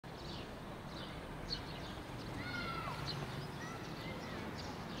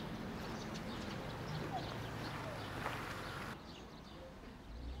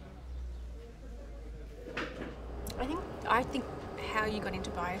I think how you got into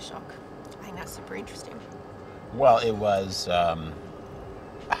Bioshock, I think that's super interesting. Well, it was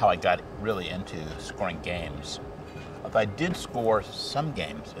how I got really into scoring games. I did score some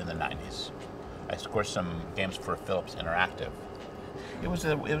games in the 90s. I scored some games for Philips Interactive. It was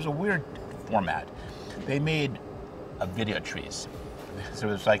a weird format. They made video trees. So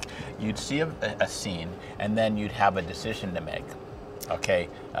it was like you'd see a scene, and then you'd have a decision to make. Okay.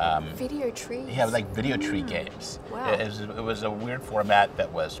 Video trees? Yeah, like video tree games. Wow. It was a weird format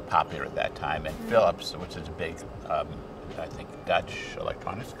that was popular at that time. And Philips, which is a big, I think, Dutch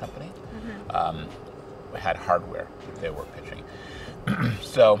electronics company, had hardware they were pitching.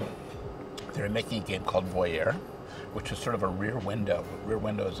 So they were making a game called Voyeur, which was sort of a Rear Window. Rear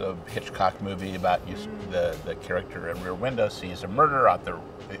Window is a Hitchcock movie about the character in Rear Window sees a murder out there,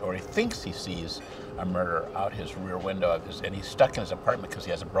 or he thinks he sees a murder out his rear window, and he's stuck in his apartment because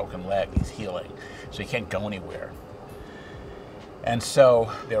he has a broken leg. He's healing, so he can't go anywhere. And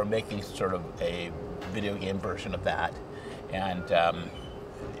so they were making sort of a video game version of that, and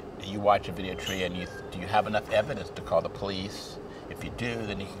you watch a video tree, and do you have enough evidence to call the police? If you do,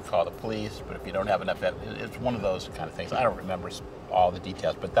 then you can call the police, but if you don't have enough evidence, it's one of those kind of things. I don't remember all the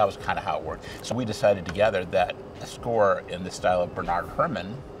details, but that was kind of how it worked. So we decided together that a score in the style of Bernard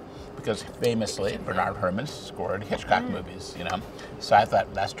Herrmann, because famously Bernard Herrmann scored Hitchcock movies, you know. So I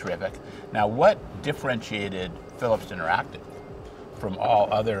thought that's terrific. Now, what differentiated Philips Interactive from all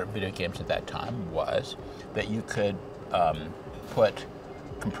other video games at that time was that you could put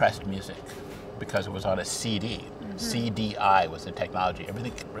compressed music because it was on a CD. CDI was the technology.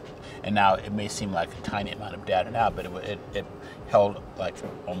 Everything, and now it may seem like a tiny amount of data now, but it held like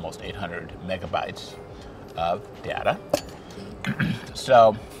almost 800 megabytes of data.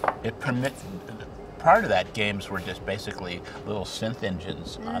 So it permits. Part of that, games were just basically little synth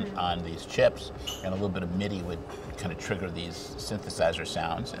engines on these chips, and a little bit of MIDI would kind of trigger these synthesizer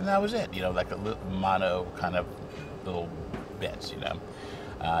sounds, and that was it. You know, like a mono kind of little bits. You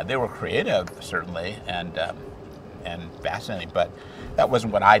know, they were creative certainly, and fascinating, but that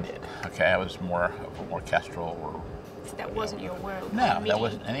wasn't what I did. Okay, I was more orchestral. Or, so that wasn't your world. No, that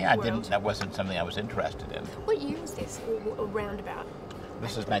wasn't. And yeah, I didn't. That wasn't something I was interested in. What year was this? Or roundabout?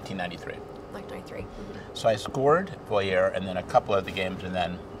 This is 1993. Like 93. So I scored Voyeur and then a couple of the games, and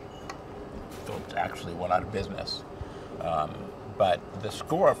then Philips actually went out of business. But the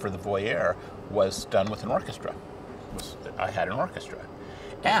score for the Voyeur was done with an orchestra. I had an orchestra,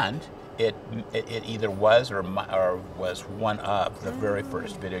 and it either was or was one of the very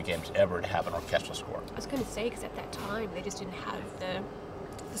first video games ever to have an orchestral score. I was going to say, because at that time they just didn't have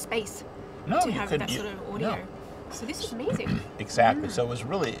the space to have that sort of audio. No. So this is amazing. Exactly. So it was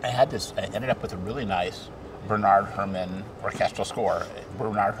really, I ended up with a really nice Bernard Herrmann orchestral score.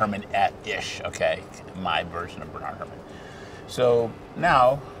 Bernard Herrmann at-ish, okay, my version of Bernard Herrmann. So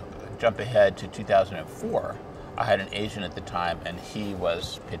now, jump ahead to 2004. I had an agent at the time, and he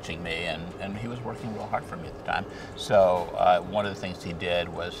was pitching me, and he was working real hard for me at the time. So one of the things he did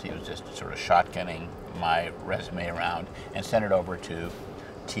was he was just sort of shotgunning my resume around and sent it over to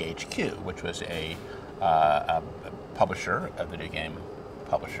THQ, which was a publisher, a video game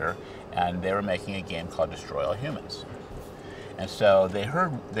publisher, and they were making a game called Destroy All Humans. And so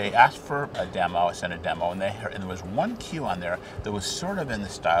they asked for a demo. I sent a demo, and there was one cue on there that was sort of in the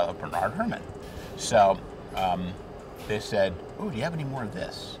style of Bernard Herrmann. So they said, "Oh, do you have any more of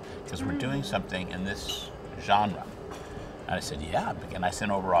this? Because we're doing something in this genre." And I said, "Yeah." And I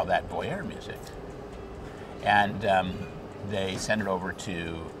sent over all that Voyeur music, and they sent it over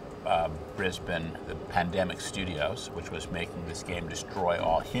to Brisbane, the Pandemic Studios, which was making this game Destroy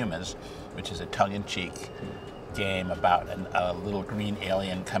All Humans, which is a tongue-in-cheek game about a little green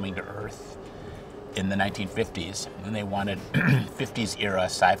alien coming to Earth in the 1950s, and they wanted 50s era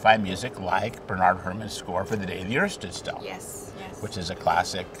sci-fi music like Bernard Herrmann's score for The Day the Earth Stood Still. Yes, yes. Which is a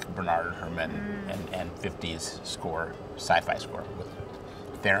classic Bernard Herrmann and 50s score, sci-fi score with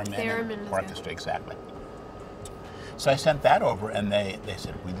theremin and orchestra, exactly. So I sent that over, and they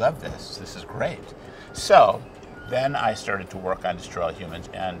said, "We love this. This is great." So then I started to work on Destroy All Humans,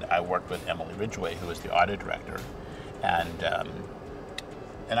 and I worked with Emily Ridgway, who was the audio director,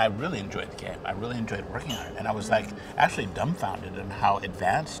 and I really enjoyed the game. I really enjoyed working on it, and I was like actually dumbfounded in how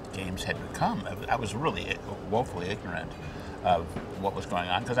advanced games had become. I was really woefully ignorant of what was going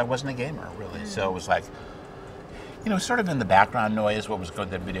on because I wasn't a gamer really. So it was like, you know, sort of in the background noise, what was going,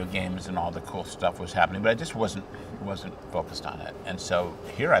 the video games and all the cool stuff was happening, but I just wasn't focused on it. And so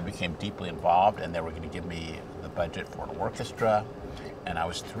here I became deeply involved, and they were going to give me the budget for an orchestra, and I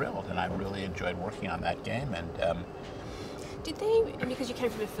was thrilled, and I really enjoyed working on that game. And Did they, and because you came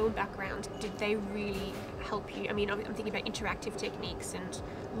from a film background, did they really help you? I mean, I'm thinking about interactive techniques and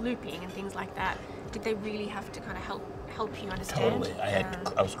looping and things like that. Did they really have to kind of help you understand? Totally.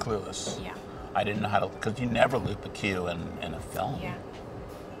 I was clueless. Yeah. I didn't know how to, because you never loop a cue in a film. Yeah.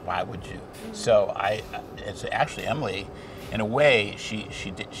 Why would you? So it's actually Emily, in a way, she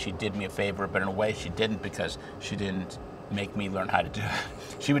did me a favor, but in a way she didn't, because she didn't make me learn how to do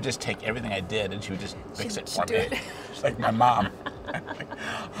it. She would just take everything I did and she would just fix it for me. She's like my mom.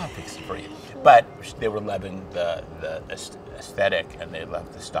 I'll fix it for you. But they were loving the aesthetic, and they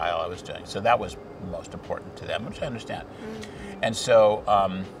loved the style I was doing. So that was most important to them, which I understand. And so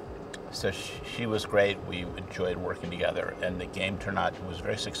she was great. We enjoyed working together, and the game turned out, was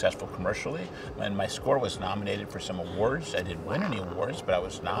very successful commercially. And my score was nominated for some awards. I didn't win any awards, but I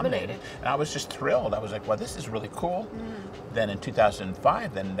was nominated. And I was just thrilled. I was like, well, this is really cool. Then in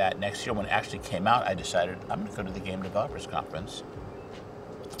 2005, then that next year when it actually came out, I decided I'm going to go to the Game Developers Conference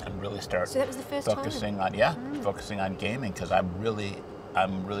and really start So that was the first focusing focusing on gaming, because I really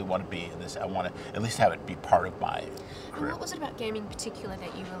want to be in this. I want to at least have it be part of my career. And what was it about gaming in particular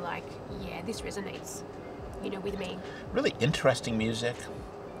that you were like, yeah, this resonates, with me? Really interesting music,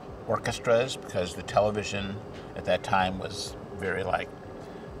 orchestras, because the television at that time was very like,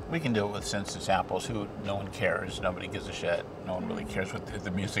 we can do it with synths and samples. No one cares. Nobody gives a shit. No one really cares what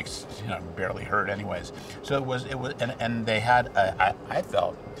the music's barely heard anyways. So it was, and they had I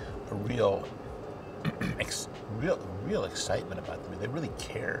felt a real excitement about them. They really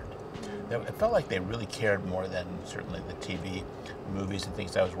cared. It felt like they really cared more than certainly the TV movies and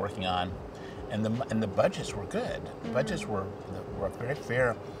things I was working on, and the budgets were good. The budgets were very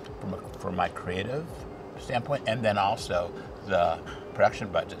fair from my creative standpoint, and then also the production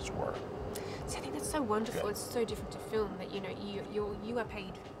budgets were. So I think that's so wonderful. Good. It's so different to film that you are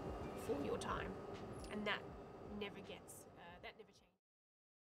paid for your time, and that never gets